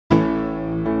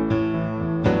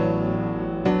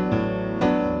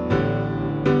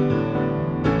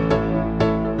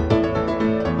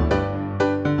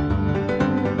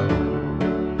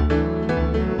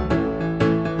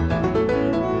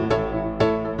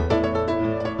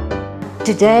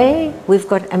Today we've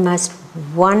got a most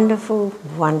wonderful,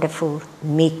 wonderful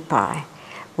meat pie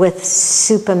with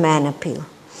Superman appeal.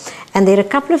 And there are a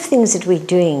couple of things that we're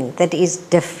doing that is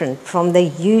different from the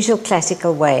usual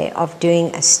classical way of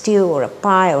doing a stew or a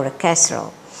pie or a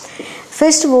casserole.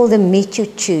 First of all, the meat you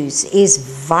choose is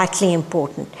vitally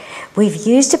important. We've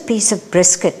used a piece of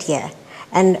brisket here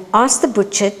and asked the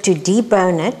butcher to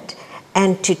debone it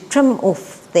and to trim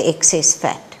off the excess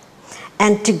fat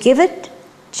and to give it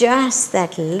just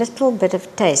that little bit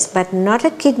of taste, but not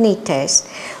a kidney taste.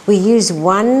 We use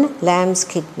one lamb's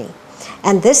kidney,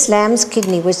 and this lamb's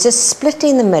kidney was just split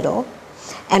in the middle,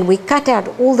 and we cut out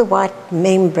all the white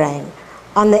membrane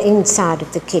on the inside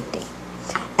of the kidney.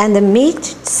 And the meat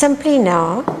simply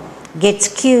now gets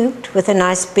cubed with a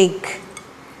nice big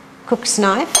cook's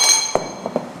knife.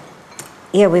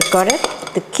 Here we've got it.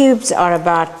 The cubes are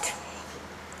about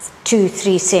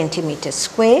 2-3 centimeters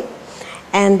square.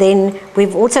 And then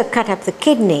we've also cut up the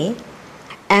kidney,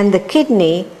 and the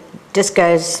kidney just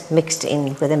goes mixed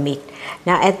in with the meat.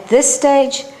 Now at this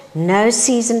stage, no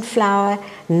seasoned flour,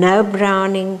 no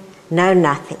browning, no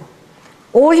nothing.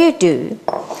 All you do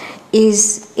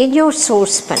is in your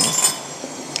saucepan,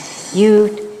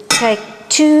 you take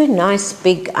 2 nice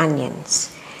big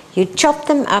onions. You chop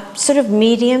them up sort of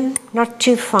medium, not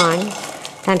too fine.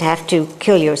 Don't have to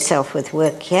kill yourself with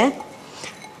work here.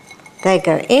 They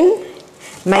go in.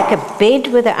 Make a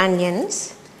bed with the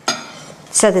onions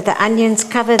so that the onions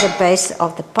cover the base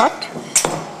of the pot.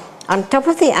 On top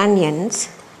of the onions,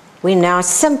 we now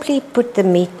simply put the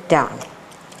meat down.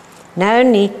 No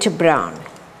need to brown.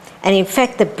 And in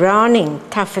fact, the browning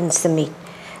toughens the meat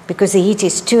because the heat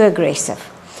is too aggressive.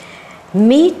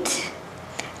 Meat,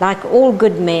 like all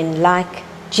good men, like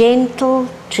gentle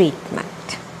treatment.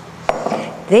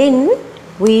 Then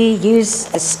we use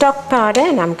the stock powder,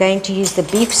 and I'm going to use the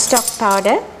beef stock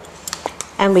powder,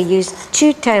 and we use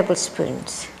 2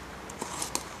 tablespoons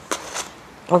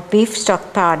of beef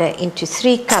stock powder into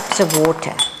 3 cups of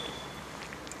water.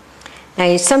 Now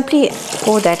you simply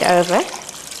pour that over,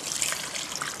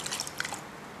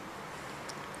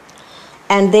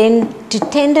 and then to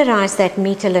tenderize that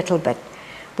meat a little bit,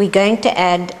 we're going to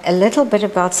add a little bit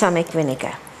of balsamic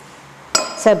vinegar.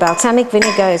 So balsamic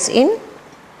vinegar is in.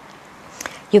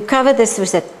 You cover this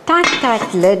with a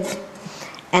tight lid,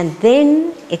 and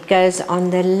then it goes on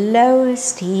the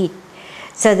lowest heat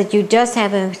so that you just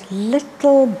have a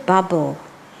little bubble.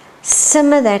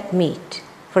 Simmer that meat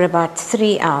for about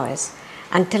 3 hours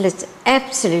until it's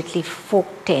absolutely fork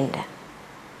tender.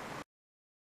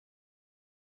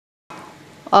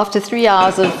 After 3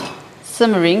 hours of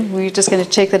simmering, we're just going to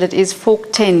check that it is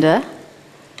fork tender.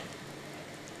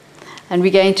 And we're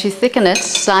going to thicken it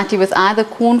slightly with either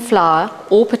corn flour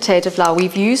or potato flour.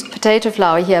 We've used potato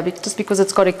flour here just because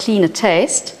it's got a cleaner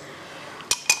taste.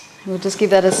 We'll just give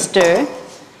that a stir.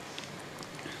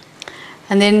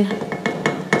 And then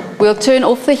we'll turn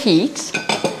off the heat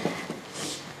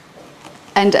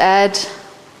and add,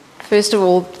 first of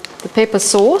all, the pepper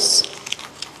sauce.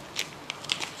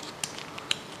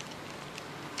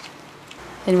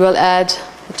 Then we'll add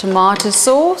the tomato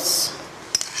sauce.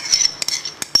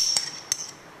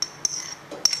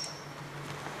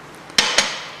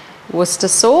 Worcester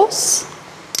sauce,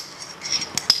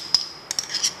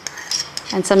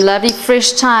 and some lovely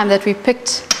fresh thyme that we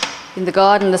picked in the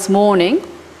garden this morning.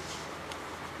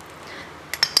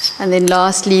 And then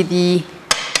lastly, the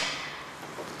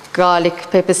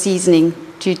garlic pepper seasoning,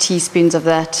 2 teaspoons of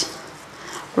that.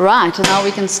 Right, and now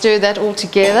we can stir that all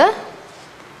together.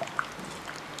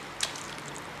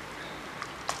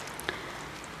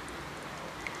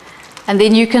 And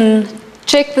then you can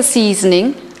check the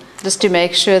seasoning just to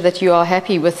make sure that you are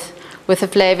happy with the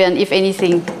flavor, and if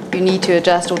anything you need to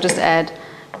adjust or just add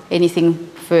anything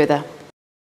further.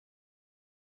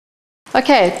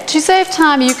 Okay, to save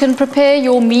time, you can prepare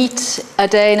your meat a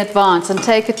day in advance and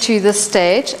take it to this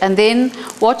stage, and then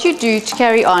what you do to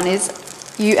carry on is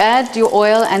you add your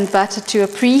oil and butter to a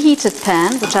preheated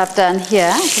pan, which I've done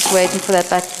here, just waiting for that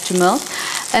butter to melt,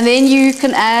 and then you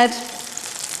can add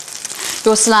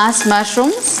your sliced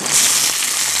mushrooms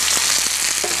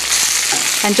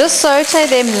and just saute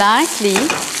them lightly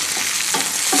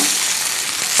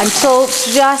until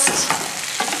just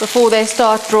before they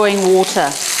start drawing water.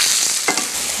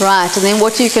 Right, and then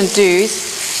what you can do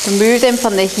is remove them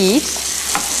from the heat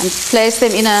and place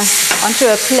them onto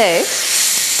a plate,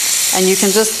 and you can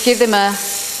just give them a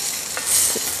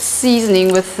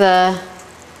seasoning with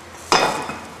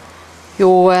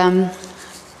your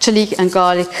chili and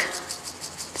garlic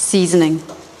seasoning.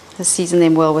 Just season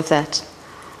them well with that.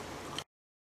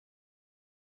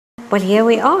 Well, here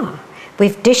we are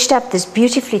We've dished up this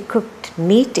beautifully cooked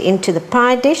meat into the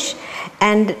pie dish,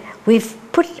 and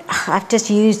I've just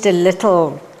used a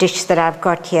little dish that I've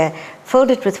got here,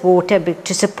 filled it with water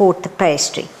to support the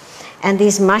pastry. And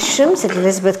these mushrooms that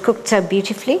Elizabeth cooked so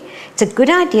beautifully, it's a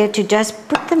good idea to just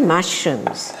put the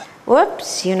mushrooms,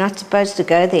 whoops, you're not supposed to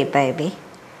go there, baby.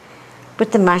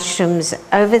 Put the mushrooms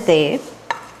over there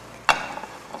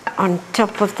on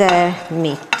top of the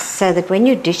meat, so that when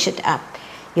you dish it up,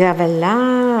 you have a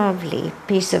lovely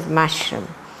piece of mushroom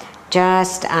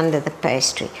just under the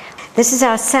pastry. This is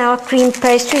our sour cream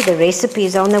pastry. The recipe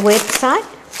is on the website.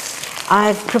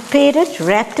 I've prepared it,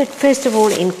 wrapped it first of all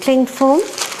in cling film,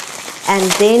 and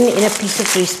then in a piece of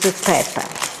greaseproof paper.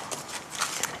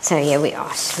 So here we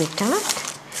are,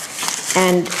 sweetheart.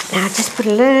 And now just put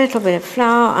a little bit of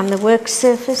flour on the work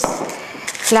surface.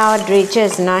 Flour dredger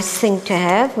is a nice thing to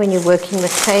have when you're working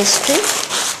with pastry.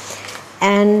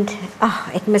 And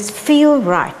it must feel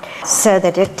right, so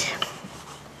that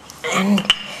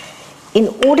and in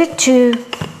order to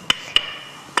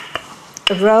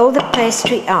roll the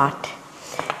pastry out,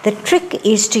 the trick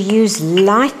is to use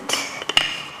light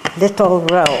little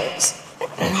rolls,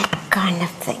 that kind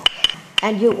of thing.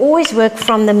 And you always work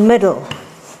from the middle.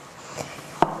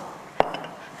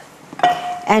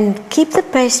 And keep the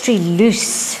pastry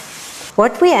loose.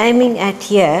 What we're aiming at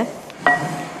here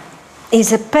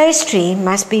is the pastry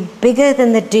must be bigger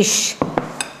than the dish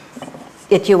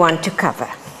that you want to cover.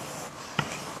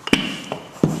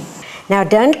 Now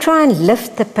don't try and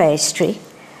lift the pastry,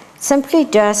 simply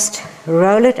just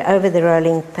roll it over the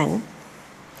rolling pin.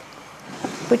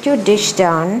 Put your dish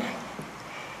down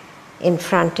in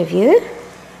front of you.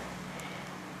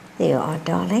 There you are,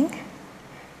 darling.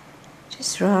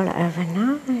 Just roll over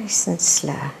nice and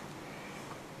slow.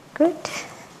 Good.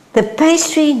 The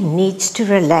pastry needs to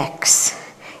relax.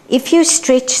 If you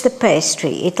stretch the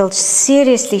pastry, it'll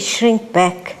seriously shrink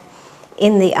back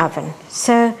in the oven.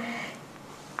 So,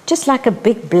 just like a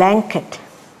big blanket,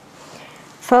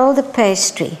 fold the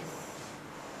pastry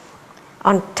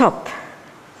on top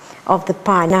of the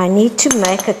pie. Now I need to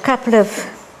make a couple of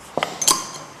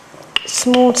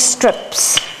small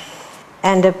strips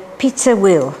and a pizza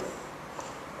wheel.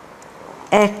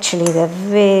 Actually, the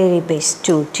very best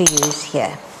tool to use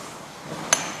here.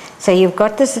 So you've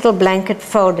got this little blanket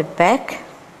folded back,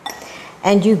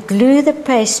 and you glue the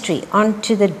pastry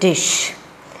onto the dish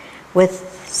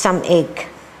with some egg.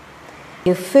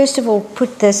 You first of all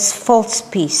put this false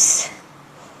piece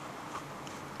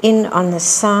in on the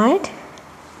side.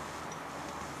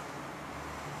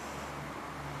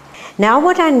 Now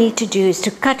what I need to do is to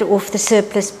cut off the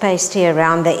surplus pastry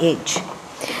around the edge.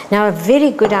 Now a very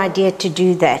good idea to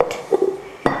do that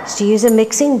is to use a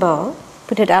mixing bowl,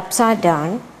 put it upside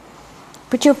down,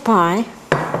 put your pie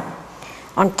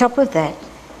on top of that,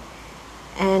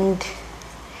 and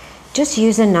just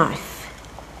use a knife.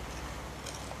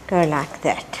 Go like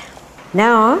that.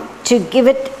 Now, to give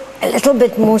it a little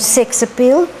bit more sex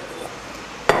appeal,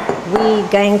 we're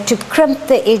going to crimp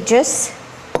the edges.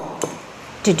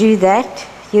 To do that,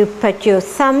 you put your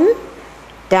thumb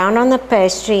down on the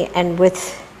pastry, and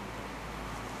with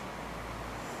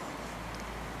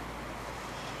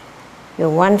your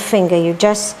one finger, you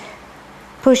just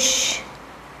push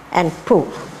and pull.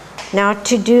 Now,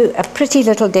 to do a pretty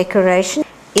little decoration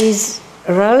is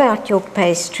roll out your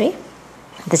pastry.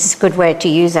 This is a good way to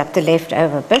use up the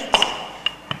leftover bits.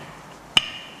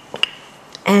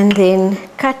 And then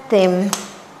cut them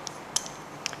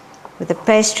with a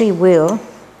pastry wheel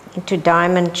into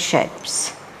diamond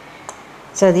shapes.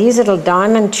 So these little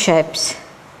diamond shapes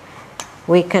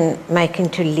we can make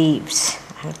into leaves.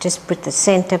 I'll just put the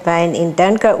center vein in.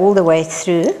 Don't go all the way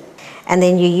through. And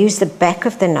then you use the back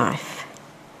of the knife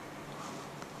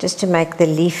just to make the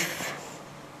leaf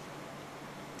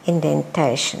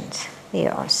indentations. There you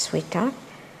are, sweetheart.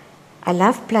 I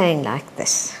love playing like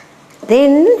this.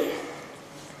 Then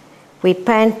we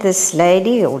paint this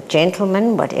lady or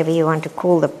gentleman, whatever you want to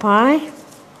call the pie.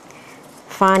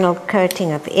 Final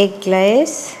coating of egg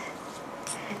glaze.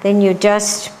 Then you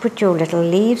just put your little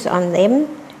leaves on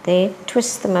them. There,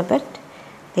 twist them a bit.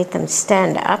 Let them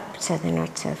stand up so they're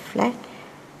not so flat.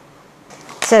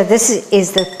 So this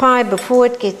is the pie before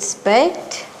it gets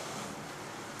baked.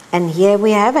 And here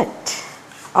we have it.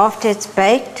 After it's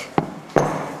baked,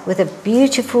 with a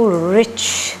beautiful,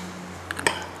 rich,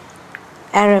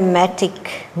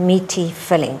 aromatic, meaty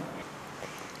filling.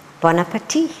 Bon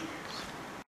appetit.